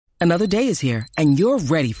Another day is here, and you're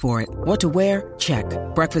ready for it. What to wear? Check.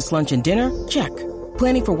 Breakfast, lunch, and dinner? Check.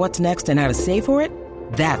 Planning for what's next and how to save for it?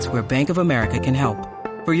 That's where Bank of America can help.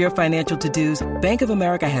 For your financial to-dos, Bank of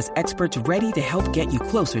America has experts ready to help get you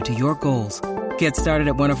closer to your goals. Get started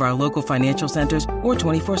at one of our local financial centers or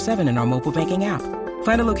 24/7 in our mobile banking app.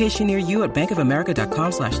 Find a location near you at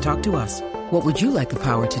bankofamerica.com/talktous. What would you like the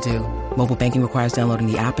power to do? Mobile banking requires downloading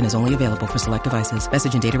the app and is only available for select devices.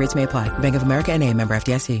 Message and data rates may apply. Bank of America N.A., member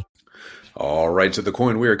FDIC. All right, so the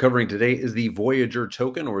coin we are covering today is the Voyager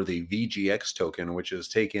token, or the VGX token, which has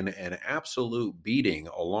taken an absolute beating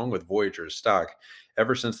along with Voyager's stock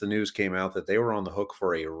ever since the news came out that they were on the hook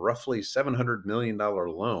for a roughly $700 million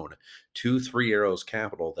loan to Three Arrows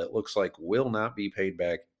Capital that looks like will not be paid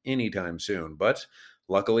back anytime soon. But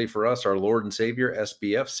luckily for us, our Lord and Savior,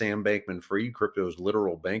 SBF, Sam Bankman-Fried, crypto's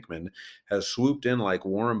literal bankman, has swooped in like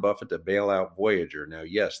Warren Buffett to bail out Voyager. Now,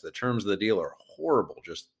 yes, the terms of the deal are horrible,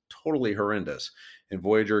 just totally horrendous, and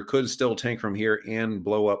Voyager could still tank from here and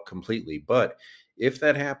blow up completely. But if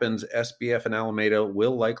that happens, SBF and Alameda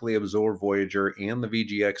will likely absorb Voyager and the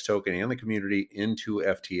VGX token and the community into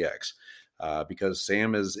FTX. Because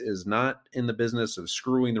Sam is not in the business of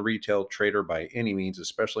screwing the retail trader by any means,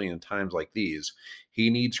 especially in times like these. He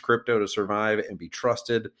needs crypto to survive and be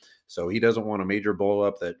trusted, so he doesn't want a major blow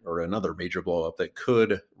up another major blow up that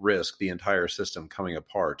could risk the entire system coming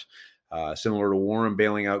apart. Similar to Warren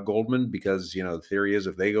bailing out Goldman, because the theory is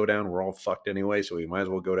if they go down, we're all fucked anyway, so we might as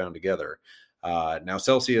well go down together. Now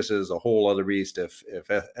Celsius is a whole other beast. If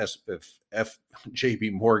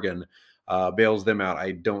JP Morgan bails them out,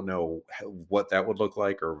 I don't know what that would look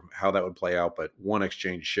like or how that would play out, but one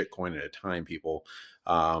exchange shitcoin at a time, people.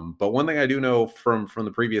 But one thing I do know from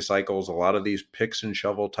the previous cycles, a lot of these picks and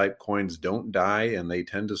shovel type coins don't die, and they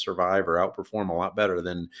tend to survive or outperform a lot better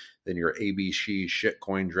than your ABC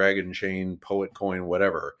shitcoin, Dragon Chain, Poet Coin,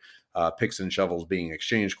 whatever. Picks and shovels being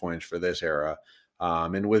exchange coins for this era.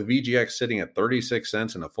 And with VGX sitting at 36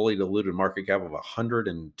 cents and a fully diluted market cap of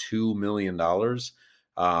 $102 million,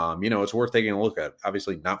 it's worth taking a look at.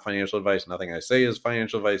 Obviously not financial advice. Nothing I say is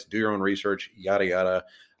financial advice. Do your own research, yada, yada.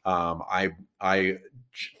 I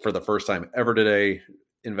for the first time ever today,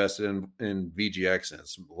 invested in VGX, and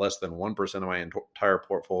it's less than 1% of my entire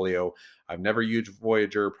portfolio. I've never used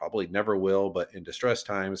Voyager, probably never will, but in distressed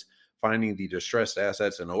times, finding the distressed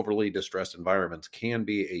assets in overly distressed environments can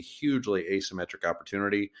be a hugely asymmetric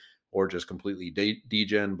opportunity, or just completely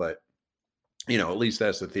degen. But at least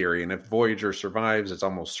that's the theory. And if Voyager survives, it's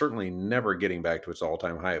almost certainly never getting back to its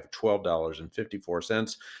all-time high of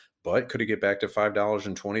 $12.54. But could it get back to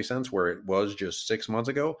 $5.20 where it was just 6 months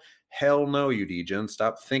ago? Hell no, you degen.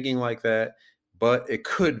 Stop thinking like that. But it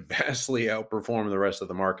could vastly outperform the rest of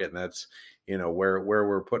the market, and that's where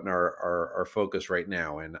we're putting our focus right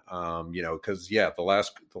now. And because the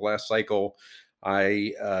last cycle,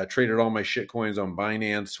 I traded all my shit coins on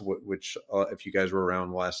Binance, which if you guys were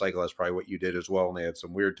around the last cycle, that's probably what you did as well. And they had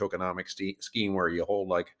some weird tokenomic scheme where you hold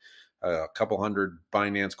like a couple hundred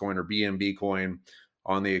Binance coin or BNB coin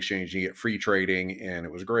on the exchange, you get free trading, and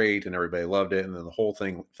it was great, and everybody loved it. And then the whole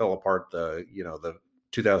thing fell apart. The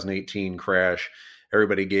 2018 crash,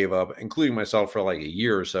 everybody gave up, including myself, for like a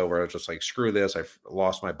year or so, where I was just like, screw this. I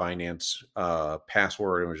lost my Binance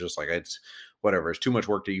password, and was just like, it's whatever. It's too much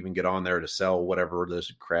work to even get on there to sell whatever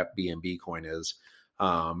this crap BNB coin is.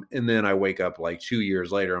 And then I wake up like 2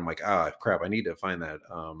 years later, I'm like, crap, I need to find that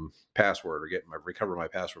password or recover my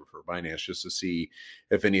password for Binance, just to see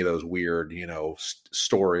if any of those weird,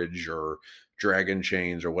 storage or Dragon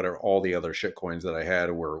Chains or whatever, all the other shit coins that I had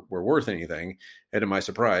were worth anything. And to my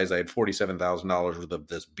surprise, I had $47,000 worth of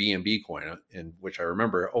this BNB coin, in which I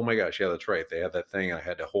remember, oh my gosh, yeah, that's right. They had that thing. I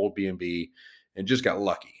had to hold BNB and just got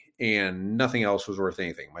lucky, and nothing else was worth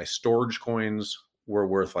anything. My storage coins were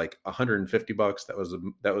worth like $150.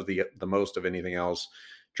 That was the most of anything else.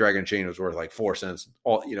 Dragon Chain was worth like 4 cents.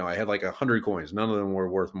 I had like 100 coins. None of them were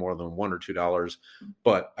worth more than $1 or $2,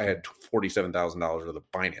 but I had $47,000 worth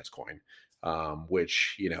of Binance coin,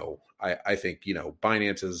 which, I think,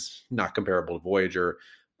 Binance is not comparable to Voyager.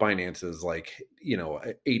 Binance is like,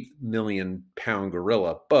 an 8 million pound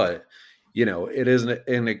gorilla, but it is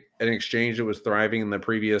an exchange that was thriving in the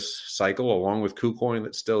previous cycle, along with KuCoin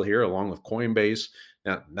that's still here, along with Coinbase.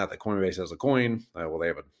 Now, not that Coinbase has a coin. Well, they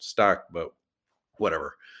have a stock, but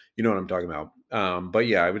whatever. You know what I'm talking about. But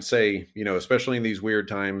yeah, I would say, especially in these weird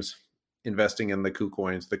times, investing in the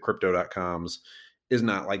KuCoins, the crypto.coms, is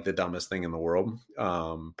not like the dumbest thing in the world.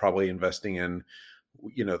 Probably investing in,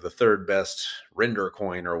 the third best render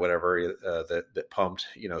coin or whatever that pumped,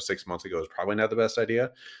 6 months ago is probably not the best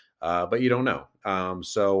idea. But you don't know.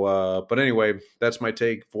 But anyway, that's my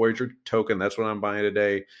take. Voyager token, that's what I'm buying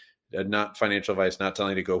today. not financial advice, not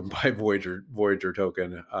telling you to go buy Voyager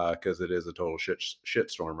token, because it is a total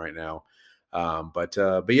shit storm right now. But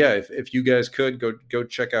yeah, if you guys could go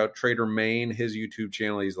check out Trader Main, his YouTube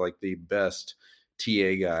channel. He's like the best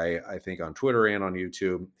TA guy, I think, on Twitter and on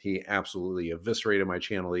YouTube. He absolutely eviscerated my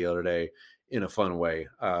channel the other day in a fun way.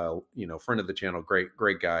 Friend of the channel,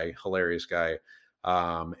 great guy, hilarious guy.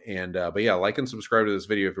 But yeah, like and subscribe to this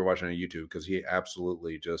video if you're watching on YouTube, because he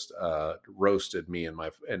absolutely just roasted me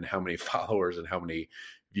and how many followers and how many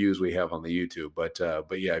views we have on the YouTube. But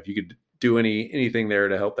yeah, if you could do anything there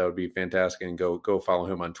to help, that would be fantastic. And go follow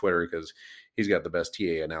him on Twitter, because he's got the best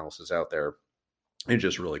TA analysis out there. He's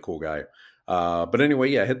just a really cool guy. But anyway,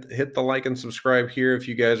 yeah, hit the like and subscribe here if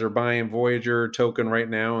you guys are buying Voyager token right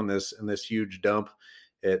now in this huge dump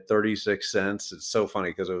at 36 cents. It's so funny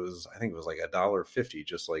because I think it was like $1.50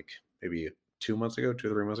 just like maybe 2 or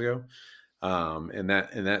 3 months ago. And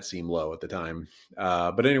that seemed low at the time.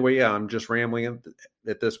 But anyway, yeah, I'm just rambling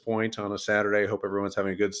at this point on a Saturday. Hope everyone's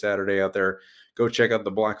having a good Saturday out there. Go check out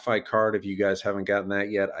the BlockFi card if you guys haven't gotten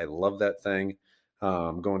that yet. I love that thing.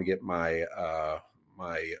 I'm going to get my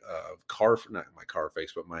not my car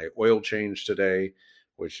fix, but my oil change today,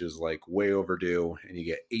 which is like way overdue. And you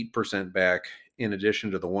get 8% back in addition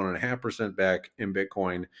to the 1.5% back in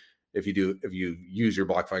Bitcoin if you use your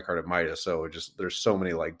BlockFi card at Midas. So there's so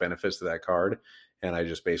many like benefits to that card. And I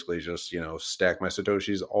just basically stack my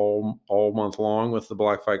Satoshis all month long with the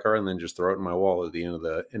BlockFi card, and then just throw it in my wallet at the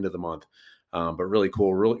end of the month. But really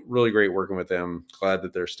cool, really great working with them. Glad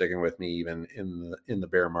that they're sticking with me even in the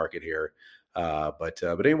bear market here. But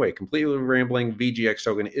anyway, completely rambling. VGX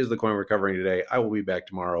token is the coin we're covering today. I will be back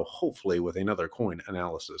tomorrow, hopefully with another coin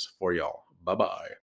analysis for y'all. Bye-bye.